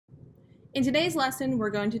In today's lesson, we're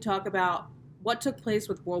going to talk about what took place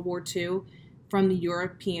with World War II from the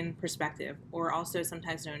European perspective, or also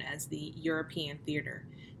sometimes known as the European theater.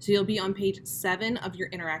 So you'll be on page 7 of your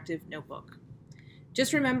interactive notebook.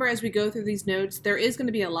 Just remember, as we go through these notes, there is going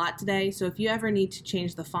to be a lot today, so if you ever need to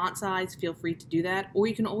change the font size, feel free to do that, or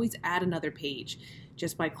you can always add another page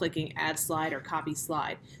just by clicking Add Slide or Copy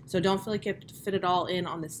Slide. So don't feel like you have to fit it all in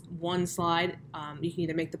on this one slide. You can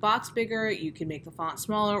either make the box bigger, you can make the font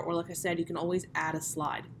smaller, or like I said, you can always add a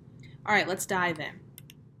slide. All right, let's dive in.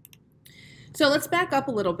 So let's back up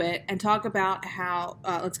a little bit and talk about how,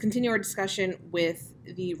 let's continue our discussion with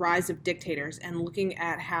the rise of dictators and looking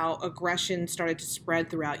at how aggression started to spread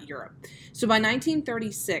throughout Europe. So by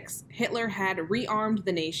 1936, Hitler had rearmed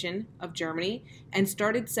the nation of Germany and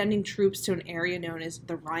started sending troops to an area known as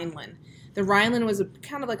the Rhineland. The Rhineland was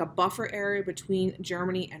kind of like a buffer area between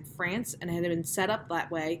Germany and France, and it had been set up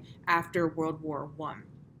that way after World War I.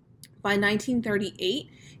 By 1938,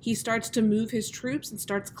 he starts to move his troops and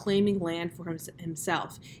starts claiming land for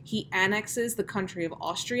himself. He annexes the country of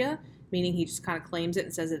Austria, meaning he just kind of claims it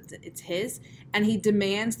and says it's his, and he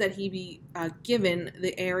demands that he be given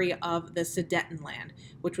the area of the Sudetenland,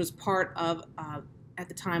 which was part of, at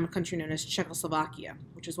the time, a country known as Czechoslovakia,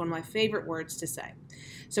 which is one of my favorite words to say.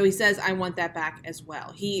 So he says, I want that back as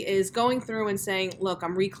well. He is going through and saying, look,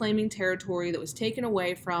 I'm reclaiming territory that was taken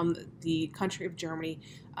away from the country of Germany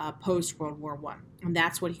post-World War I. And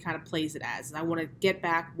that's what he kind of plays it as. I want to get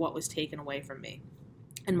back what was taken away from me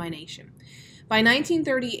and my nation. By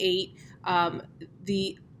 1938,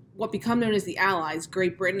 what become known as the Allies,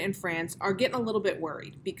 Great Britain and France, are getting a little bit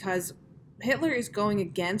worried because Hitler is going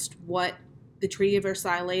against what the Treaty of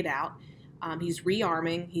Versailles laid out. He's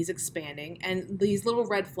rearming, he's expanding, and these little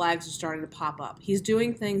red flags are starting to pop up. He's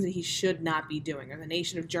doing things that he should not be doing, or the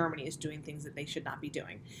nation of Germany is doing things that they should not be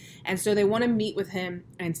doing. And so they want to meet with him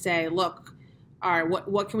and say, look, all right,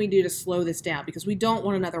 what can we do to slow this down? Because we don't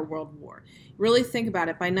want another world war. Really think about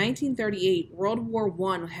it. By 1938, World War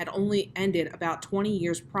I had only ended about 20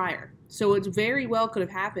 years prior. So it very well could have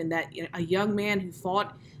happened that a young man who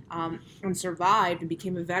fought and survived and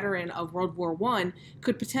became a veteran of World War I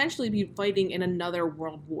could potentially be fighting in another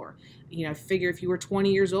world war. Figure if you were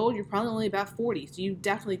 20 years old, you're probably only about 40, so you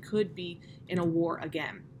definitely could be in a war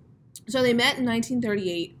again. So they met in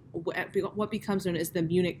 1938, what becomes known as the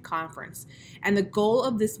Munich Conference. And the goal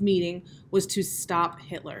of this meeting was to stop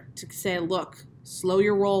Hitler, to say, look, slow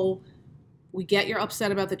your roll. We get you're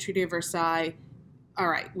upset about the Treaty of Versailles. All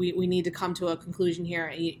right, we need to come to a conclusion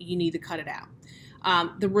here. You need to cut it out.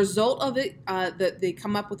 The result of it, that they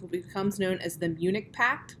come up with what becomes known as the Munich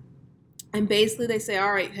Pact. And basically they say,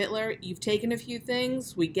 all right, Hitler, you've taken a few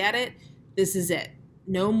things. We get it. This is it.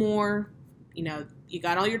 No more. You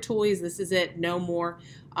got all your toys. This is it. No more.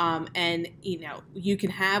 And you can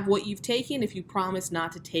have what you've taken if you promise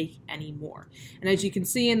not to take any more. And as you can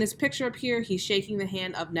see in this picture up here, he's shaking the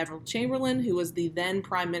hand of Neville Chamberlain, who was the then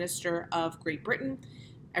Prime Minister of Great Britain.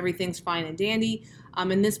 Everything's fine and dandy.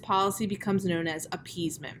 And this policy becomes known as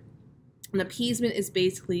appeasement. And appeasement is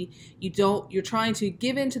basically you're trying to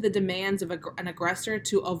give in to the demands of an aggressor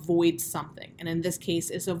to avoid something. And in this case,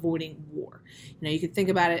 it's avoiding war. You could think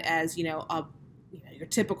about it as, your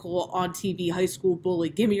typical on TV high school bully,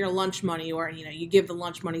 give me your lunch money, or, you give the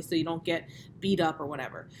lunch money so you don't get beat up or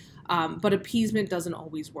whatever. But appeasement doesn't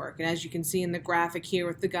always work. And as you can see in the graphic here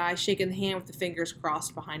with the guy shaking the hand with the fingers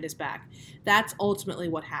crossed behind his back, that's ultimately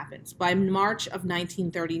what happens. By March of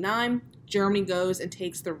 1939, Germany goes and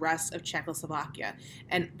takes the rest of Czechoslovakia.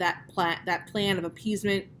 And that plan of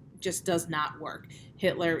appeasement just does not work.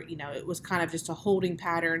 Hitler, it was kind of just a holding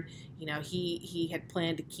pattern. He had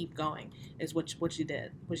planned to keep going, is what he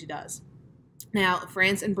does. Now,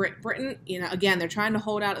 France and Britain, again, they're trying to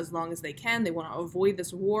hold out as long as they can. They want to avoid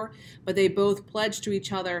this war, but they both pledge to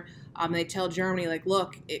each other. They tell Germany, like,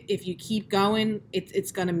 look, if you keep going,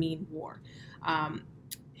 it's going to mean war.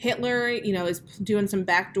 Hitler, is doing some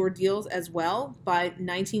backdoor deals as well. By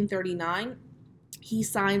 1939, he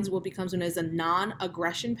signs what becomes known as a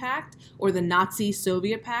non-aggression pact, or the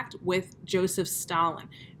Nazi-Soviet pact, with Joseph Stalin.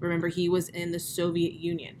 Remember, he was in the Soviet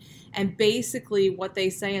Union. And basically what they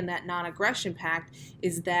say in that non-aggression pact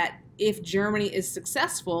is that if Germany is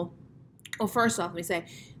successful, well, first off, let me say,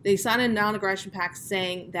 they sign a non-aggression pact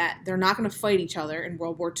saying that they're not going to fight each other in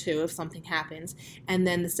World War II if something happens. And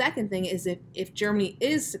then the second thing is if Germany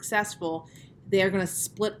is successful, they are going to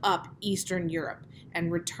split up Eastern Europe.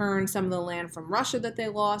 and return some of the land from Russia that they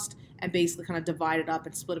lost and basically kind of divide it up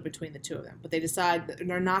and split it between the two of them. But they decide that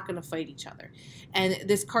they're not going to fight each other. And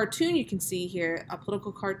this cartoon you can see here, a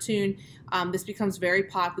political cartoon, this becomes very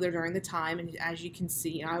popular during the time. And as you can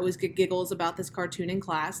see, I always get giggles about this cartoon in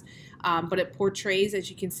class, but it portrays, as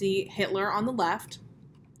you can see, Hitler on the left.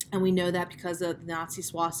 And we know that because of the Nazi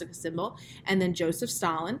swastika symbol, and then Joseph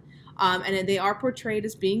Stalin. And they are portrayed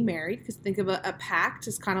as being married, because think of a pact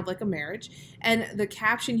as kind of like a marriage. And the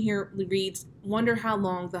caption here reads, "Wonder how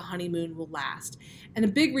long the honeymoon will last." And a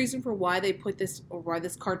big reason for why they put this, or why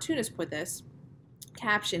this cartoonist put this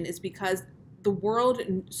caption, is because the world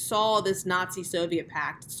saw this Nazi-Soviet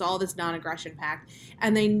pact, saw this non-aggression pact,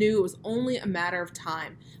 and they knew it was only a matter of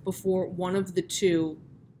time before one of the two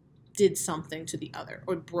did something to the other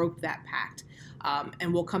or broke that pact.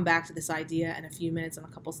 And we'll come back to this idea in a few minutes and a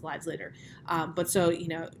couple slides later. But so,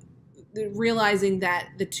 realizing that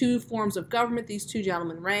the two forms of government these two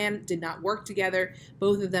gentlemen ran did not work together.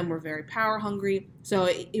 Both of them were very power hungry. So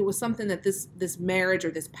it was something that this marriage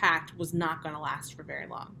or this pact was not going to last for very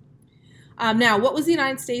long. Now, what was the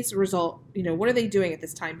United States result? What are they doing at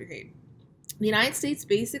this time period? The United States,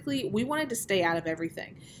 basically, we wanted to stay out of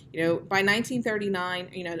everything. By 1939,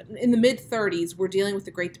 in the mid-30s, we're dealing with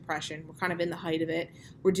the Great Depression. We're kind of in the height of it.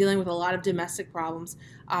 We're dealing with a lot of domestic problems.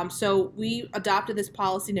 So we adopted this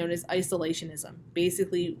policy known as isolationism.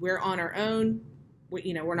 Basically, we're on our own.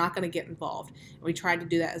 We're not going to get involved. And we tried to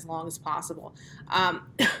do that as long as possible.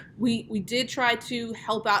 We did try to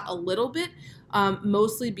help out a little bit,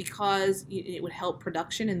 mostly because it would help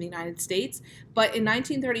production in the United States. But in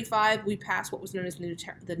 1935, we passed what was known as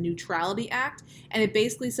the Neutrality Act, and it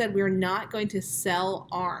basically said we're not going to sell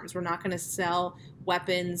arms. We're not going to sell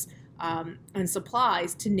weapons and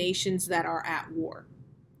supplies to nations that are at war.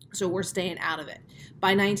 So we're staying out of it. By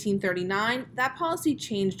 1939, that policy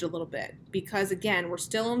changed a little bit because, again, we're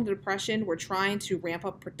still in the Depression. We're trying to ramp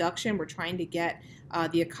up production. We're trying to get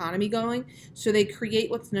the economy going. So they create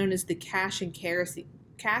what's known as the cash and carry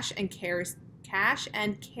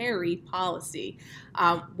policy,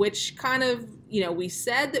 which kind of, we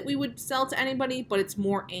said that we would sell to anybody, but it's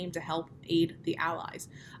more aimed to help aid the Allies.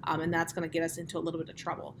 And that's going to get us into a little bit of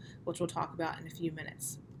trouble, which we'll talk about in a few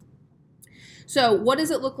minutes. So what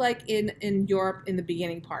does it look like in Europe in the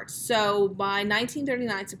beginning parts? So by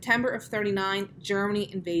 1939, September of 39, Germany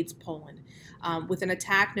invades Poland with an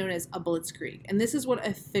attack known as a blitzkrieg. And this is what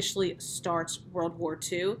officially starts World War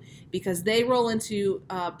II, because they roll into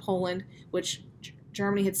Poland, which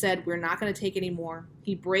Germany had said, we're not going to take any more.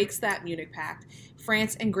 He breaks that Munich Pact.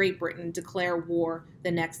 France and Great Britain declare war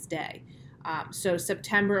the next day. So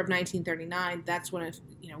September of 1939, that's when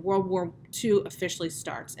World War II officially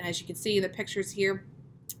starts. And as you can see in the pictures here,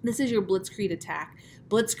 this is your Blitzkrieg attack.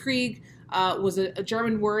 Blitzkrieg was a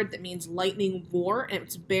German word that means lightning war, and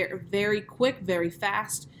it's very quick, very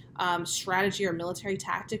fast strategy or military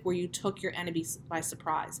tactic where you took your enemies by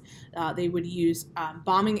surprise. They would use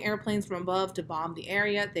bombing airplanes from above to bomb the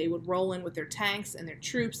area. They would roll in with their tanks and their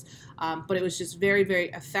troops, but it was just very, very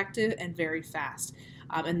effective and very fast.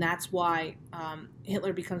 And that's why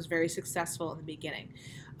Hitler becomes very successful in the beginning.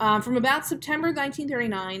 From about September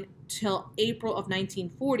 1939 till April of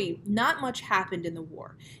 1940, not much happened in the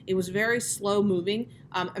war. It was very slow moving.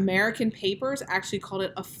 American papers actually called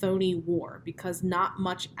it a phony war because not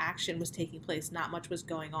much action was taking place, not much was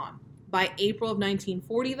going on. By April of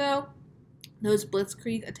 1940, though, those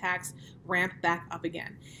blitzkrieg attacks ramp back up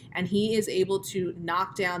again. And he is able to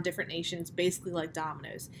knock down different nations basically like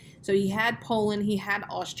dominoes. So he had Poland, he had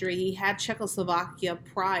Austria, he had Czechoslovakia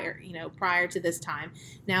prior to this time.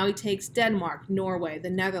 Now he takes Denmark, Norway,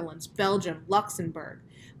 the Netherlands, Belgium, Luxembourg.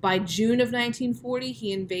 By June of 1940,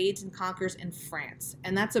 he invades and conquers in France.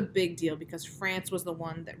 And that's a big deal because France was the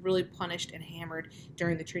one that really punished and hammered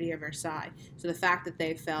during the Treaty of Versailles. So the fact that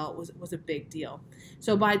they fell was a big deal.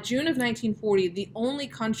 So by June of 1940, the only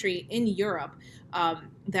country in Europe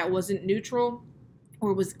that wasn't neutral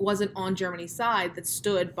or wasn't on Germany's side that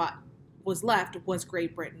stood but was left was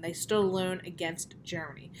Great Britain. They stood alone against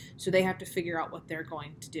Germany. So they have to figure out what they're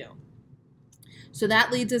going to do. So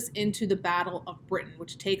that leads us into the Battle of Britain,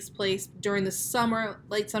 which takes place during the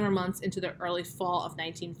late summer months into the early fall of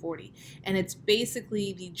 1940. And it's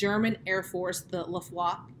basically the German Air Force, the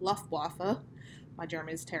Luftwaffe, my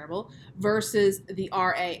German is terrible, versus the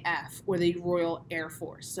RAF, or the Royal Air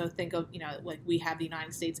Force. So think of, like we have the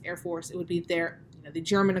United States Air Force, it would be their, the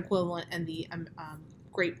German equivalent and the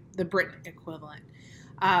Britain equivalent.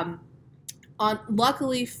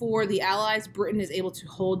 Luckily for the Allies, Britain is able to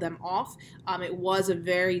hold them off. It was a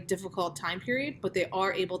very difficult time period, but they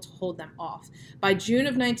are able to hold them off. By June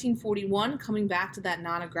of 1941, coming back to that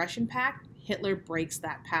non-aggression pact, Hitler breaks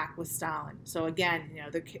that pact with Stalin. So again, you know,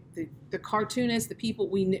 the cartoonists, the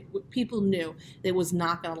people people knew that it was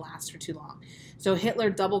not going to last for too long. So Hitler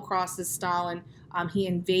double crosses Stalin. He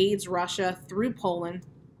invades Russia through Poland,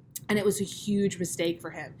 and it was a huge mistake for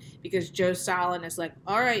him because Joe Stalin is like,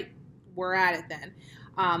 all right, we're at it then.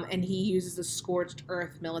 And he uses a scorched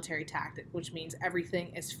earth military tactic, which means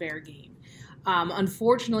everything is fair game.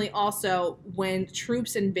 Unfortunately, also, when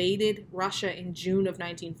troops invaded Russia in June of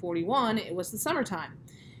 1941, it was the summertime.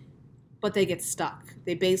 But they get stuck.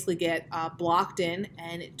 They basically get blocked in,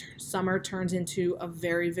 and summer turns into a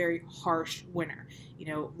very, very harsh winter. You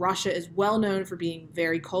know, Russia is well known for being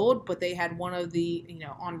very cold, but they had one of the, you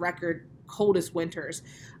know, on record coldest winters.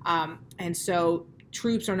 And so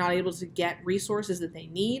troops are not able to get resources that they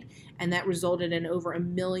need, and that resulted in over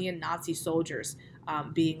 1 million Nazi soldiers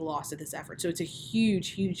being lost at this effort. So it's a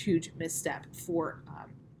huge, huge, huge misstep for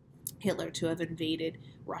Hitler to have invaded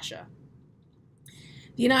Russia.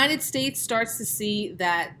 The United States starts to see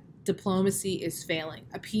that diplomacy is failing.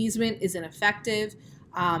 Appeasement is ineffective.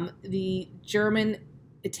 The German,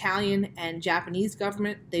 Italian, and Japanese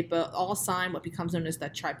government, they both all sign what becomes known as the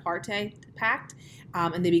Tripartite Pact,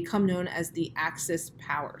 and they become known as the Axis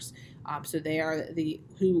powers. So they are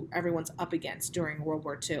who everyone's up against during World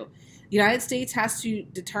War II. The United States has to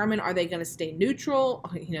determine, are they going to stay neutral?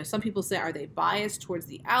 You know, some people say, are they biased towards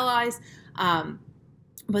the Allies?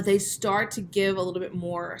 But they start to give a little bit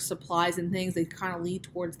more supplies and things. They kind of lead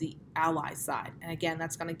towards the Ally side. And again,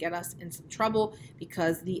 that's going to get us in some trouble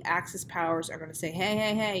because the Axis powers are going to say, hey,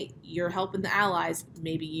 hey, hey, you're helping the Allies.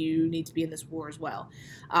 Maybe you need to be in this war as well.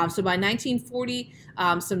 So by 1940,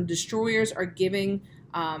 some destroyers are given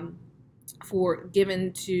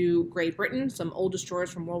to Great Britain, some old destroyers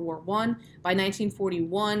from World War I. By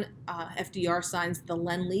 1941, FDR signs the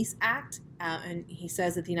Lend-Lease Act, and he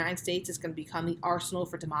says that the United States is going to become the arsenal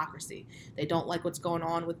for democracy. They don't like what's going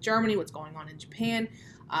on with Germany, what's going on in Japan,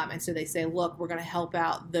 and so they say, look, we're going to help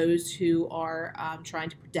out those who are trying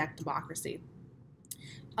to protect democracy.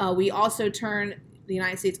 The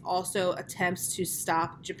United States also attempts to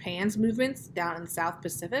stop Japan's movements down in the South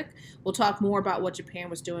Pacific. We'll talk more about what Japan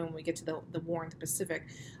was doing when we get to the war in the Pacific.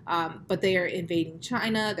 But they are invading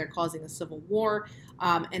China. They're causing a civil war.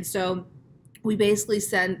 And so we basically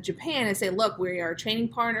send Japan and say, look, we are a trading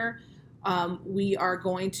partner. We're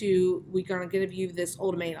going to give you this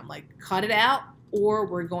ultimatum, like cut it out, or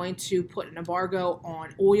we're going to put an embargo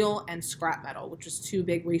on oil and scrap metal, which is two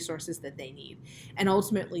big resources that they need. And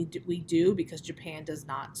ultimately we do, because Japan does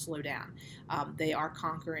not slow down. They are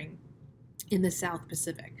conquering in the South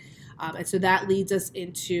Pacific. And so that leads us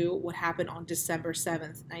into what happened on December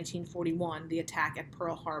 7th, 1941, the attack at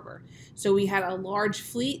Pearl Harbor. So we had a large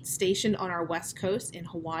fleet stationed on our west coast in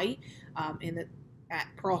Hawaii at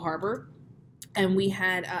Pearl Harbor. And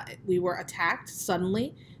we were attacked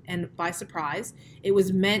suddenly and by surprise. It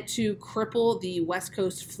was meant to cripple the West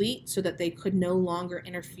Coast fleet so that they could no longer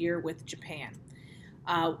interfere with Japan.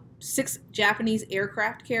 6 Japanese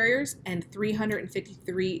aircraft carriers and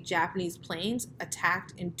 353 Japanese planes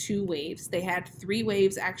attacked in 2 waves. They had 3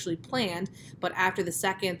 waves actually planned, but after the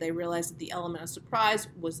second, they realized that the element of surprise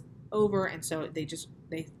was over, and so they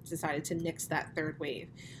decided to nix that 3rd wave.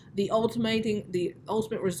 The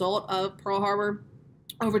ultimate result of Pearl Harbor,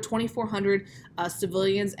 over 2,400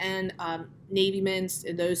 civilians and Navy men,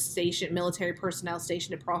 those military personnel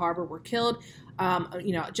stationed at Pearl Harbor, were killed.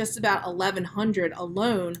 Just about 1,100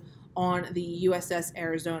 alone on the USS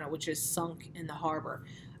Arizona, which is sunk in the harbor,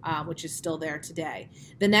 which is still there today.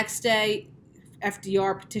 The next day,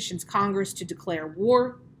 FDR petitions Congress to declare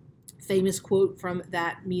war. Famous quote from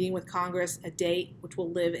that meeting with Congress, a date which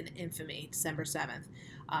will live in infamy, December 7th.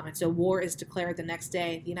 And so war is declared the next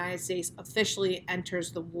day. The United States officially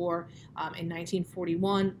enters the war in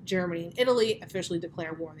 1941. Germany and Italy officially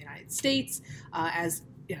declare war on the United States as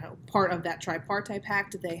part of that tripartite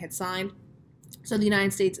pact that they had signed. So the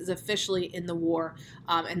United States is officially in the war,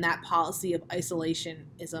 and that policy of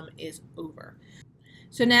isolationism is over.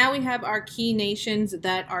 So now we have our key nations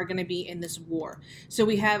that are going to be in this war. So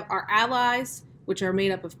we have our allies, which are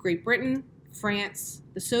made up of Great Britain, France,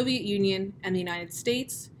 the Soviet Union, and the United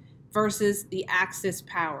States, versus the Axis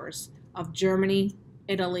powers of Germany,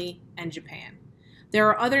 Italy, and Japan. There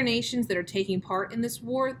are other nations that are taking part in this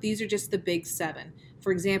war. These are just the big 7.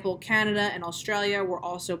 For example, Canada and Australia were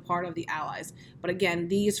also part of the Allies. But again,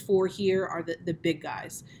 these 4 here are the big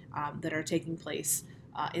guys that are taking place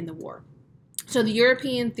in the war. So the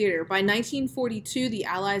European theater. By 1942, the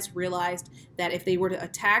Allies realized that if they were to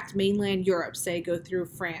attack mainland Europe, say go through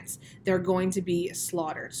France, they're going to be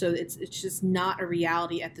slaughtered. So it's just not a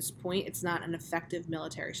reality at this point. It's not an effective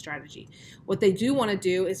military strategy. What they do want to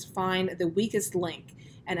do is find the weakest link.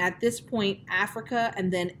 And at this point, Africa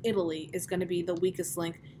and then Italy is going to be the weakest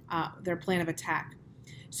link, their plan of attack.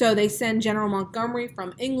 So they send General Montgomery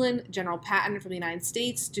from England, General Patton from the United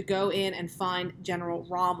States to go in and find General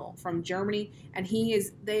Rommel from Germany. And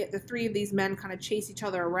the three of these men kind of chase each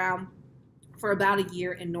other around for about a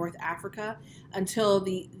year in North Africa until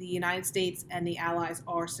the United States and the Allies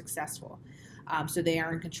are successful. So they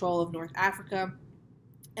are in control of North Africa.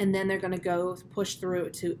 And then they're going to go push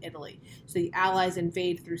through to Italy. So the Allies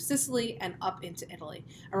invade through Sicily and up into Italy.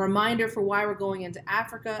 A reminder for why we're going into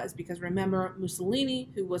Africa is because, remember, Mussolini,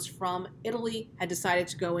 who was from Italy, had decided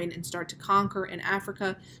to go in and start to conquer in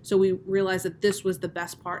Africa. So we realized that this was the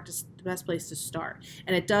best place to start.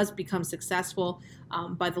 And it does become successful.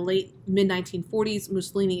 By the late mid-1940s,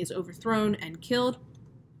 Mussolini is overthrown and killed.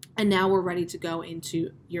 And now we're ready to go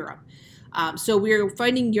into Europe. So we're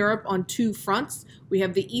fighting Europe on two fronts. We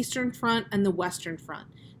have the Eastern Front and the Western Front.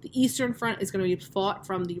 The Eastern Front is going to be fought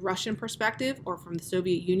from the Russian perspective or from the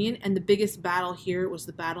Soviet Union, and the biggest battle here was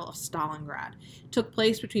the Battle of Stalingrad. It took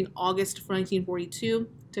place between August 1942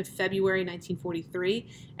 to February 1943,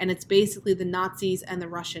 and it's basically the Nazis and the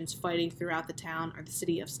Russians fighting throughout the town or the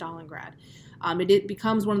city of Stalingrad. It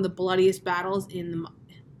becomes one of the bloodiest battles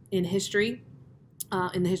in history.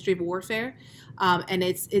 In the history of warfare, and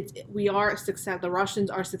the Russians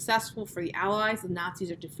are successful for the Allies, the Nazis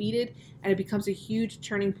are defeated, and it becomes a huge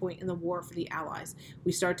turning point in the war for the Allies.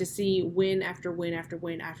 We start to see win after win after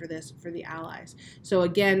win after this for the Allies. So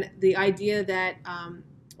again, the idea that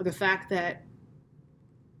the fact that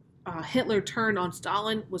Hitler turned on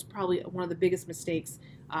Stalin was probably one of the biggest mistakes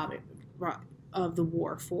of the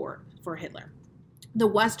war for Hitler. The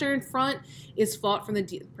Western Front is fought from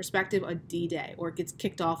the perspective of D-Day, or it gets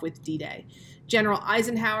kicked off with D-Day. General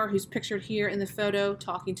Eisenhower, who's pictured here in the photo,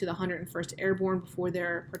 talking to the 101st Airborne before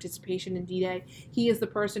their participation in D-Day, he is the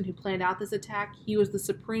person who planned out this attack. He was the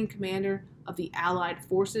supreme commander of the Allied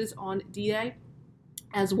forces on D-Day,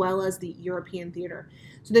 as well as the European theater.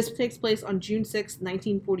 So this takes place on June 6,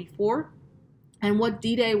 1944. And what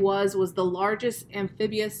D-Day was the largest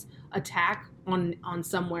amphibious attack on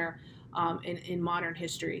somewhere in modern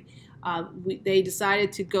history. They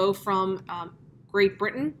decided to go from Great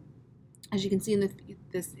Britain, as you can see in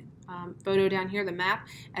this photo down here, the map,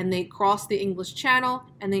 and they crossed the English Channel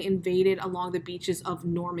and they invaded along the beaches of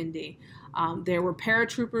Normandy. There were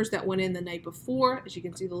paratroopers that went in the night before, as you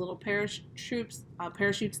can see the little parachutes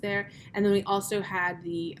there, and then we also had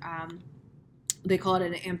they call it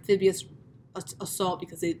an amphibious assault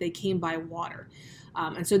because they came by water.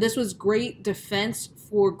 And so this was great defense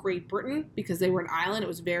for Great Britain because they were an island.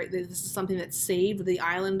 This is something that saved the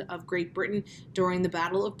island of Great Britain during the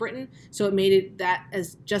Battle of Britain. So it made it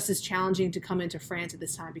just as challenging to come into France at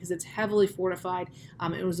this time because it's heavily fortified.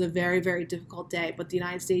 It was a very, very difficult day, but the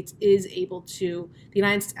United States is able to,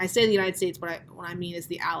 I say the United States, but what I mean is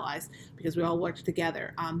the Allies because we all worked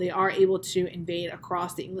together. They are able to invade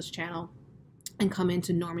across the English Channel and come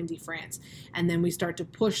into Normandy, France. And then we start to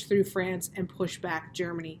push through France and push back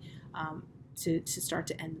Germany to start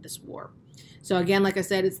to end this war. So again, like I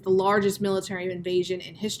said, it's the largest military invasion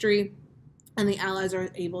in history, and the Allies are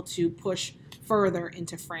able to push further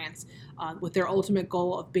into France with their ultimate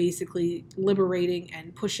goal of basically liberating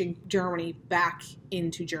and pushing Germany back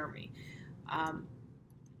into Germany.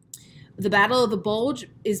 The Battle of the Bulge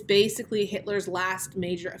is basically Hitler's last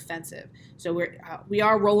major offensive. So we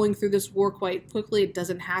are rolling through this war quite quickly. It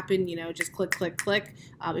doesn't happen, just click, click, click.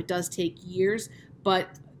 It does take years,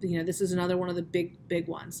 but this is another one of the big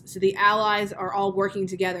ones. So the Allies are all working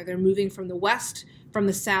together. They're moving from the west, from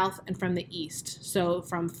the south, and from the east. So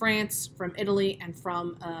from France, from Italy, and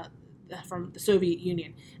from the Soviet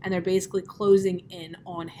Union, and they're basically closing in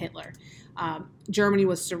on Hitler. Germany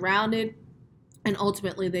was surrounded. And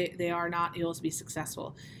ultimately, they are not able to be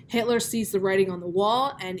successful. Hitler sees the writing on the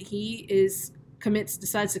wall, and he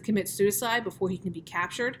decides to commit suicide before he can be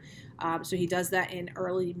captured. So he does that in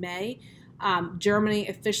early May. Germany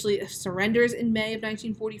officially surrenders in May of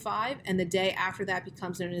 1945, and the day after that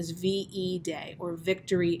becomes known as VE Day, or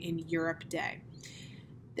Victory in Europe Day.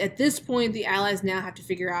 At this point, the Allies now have to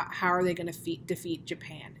figure out how are they going to defeat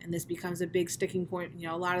Japan, and this becomes a big sticking point.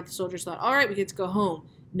 A lot of the soldiers thought, all right, we get to go home.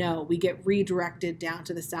 No, we get redirected down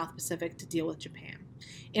to the South Pacific to deal with Japan.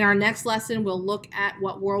 In our next lesson, we'll look at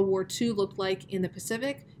what World War II looked like in the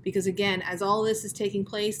Pacific Because again, as all this is taking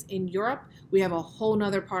place in Europe, we have a whole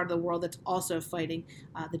nother part of the world that's also fighting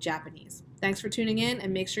the Japanese. Thanks for tuning in,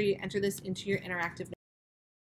 and make sure you enter this into your interactive